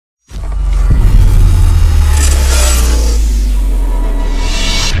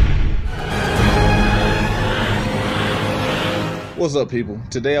What's up, people?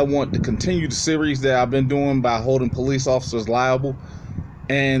 Today I want to continue the series that I've been doing by holding police officers liable,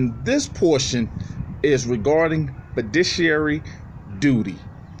 and this portion is regarding fiduciary duty.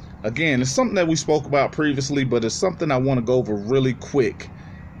 Again, it's something that we spoke about previously, but it's something I want to go over really quick,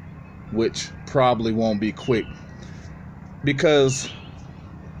 which probably won't be quick, because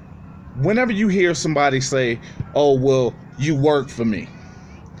whenever you hear somebody say, "Oh, well, you work for me,"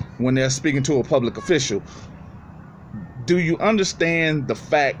 when they're speaking to a public official, do you understand the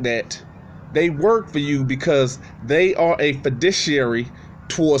fact that they work for you because they are a fiduciary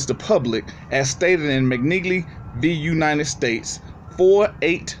towards the public, as stated in McNally v. United States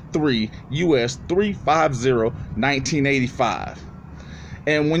 483 U.S. 350 1985.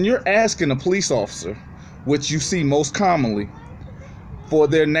 And when you're asking a police officer, which you see most commonly, for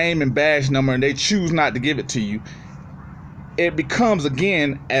their name and badge number and they choose not to give it to you, it becomes,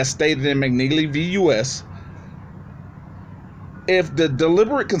 again, as stated in McNally v. U.S., if the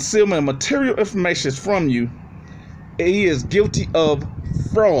deliberate concealment of material information is from you, he is guilty of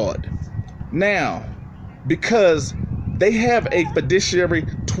fraud. Now, because they have a fiduciary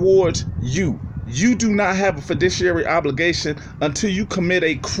towards you, you do not have a fiduciary obligation until you commit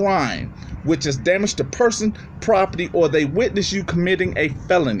a crime, which is damage to person, property, or they witness you committing a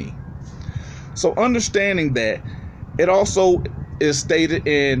felony. So understanding that, it also is stated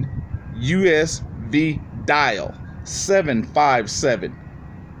in U.S. v. Dial 757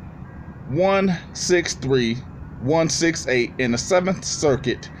 163 168 in the 7th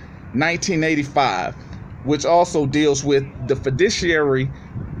Circuit 1985, which also deals with the fiduciary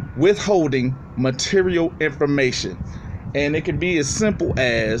withholding material information. And it can be as simple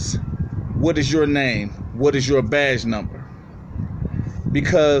as, what is your name? What is your badge number?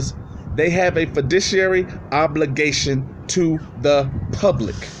 Because they have a fiduciary obligation to the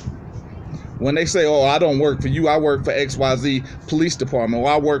public. When they say, "Oh, I don't work for you, I work for XYZ Police Department, or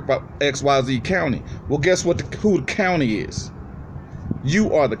I work for XYZ County." Well, guess what? Who the county is?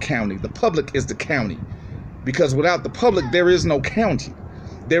 You are the county. The public is the county. Because without the public, there is no county.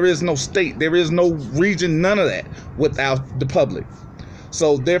 There is no state. There is no region, none of that without the public.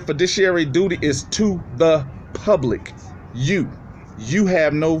 So their fiduciary duty is to the public. You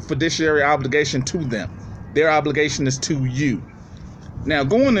have no fiduciary obligation to them. Their obligation is to you. Now,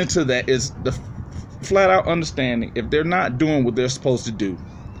 going into that is the flat out understanding, if they're not doing what they're supposed to do,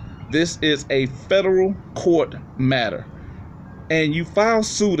 this is a federal court matter, and you file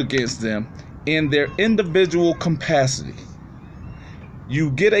suit against them in their individual capacity. You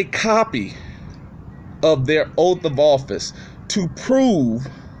get a copy of their oath of office to prove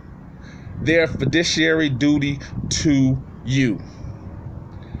their fiduciary duty to you.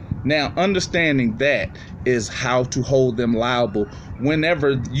 Now, understanding that is how to hold them liable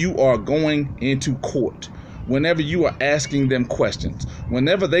whenever you are going into court, whenever you are asking them questions,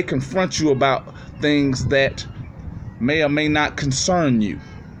 whenever they confront you about things that may or may not concern you.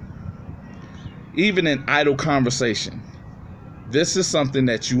 Even in idle conversation, this is something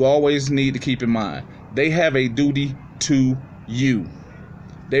that you always need to keep in mind. They have a duty to you.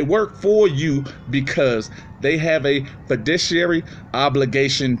 They work for you because they have a fiduciary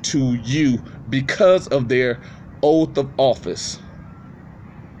obligation to you because of their oath of office.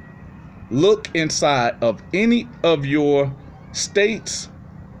 Look inside of any of your state's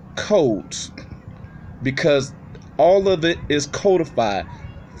codes, because all of it is codified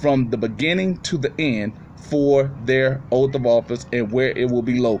from the beginning to the end for their oath of office and where it will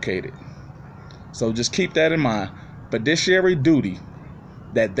be located. So just keep that in mind. Fiduciary duty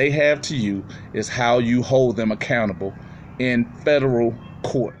that they have to you is how you hold them accountable in federal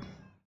court.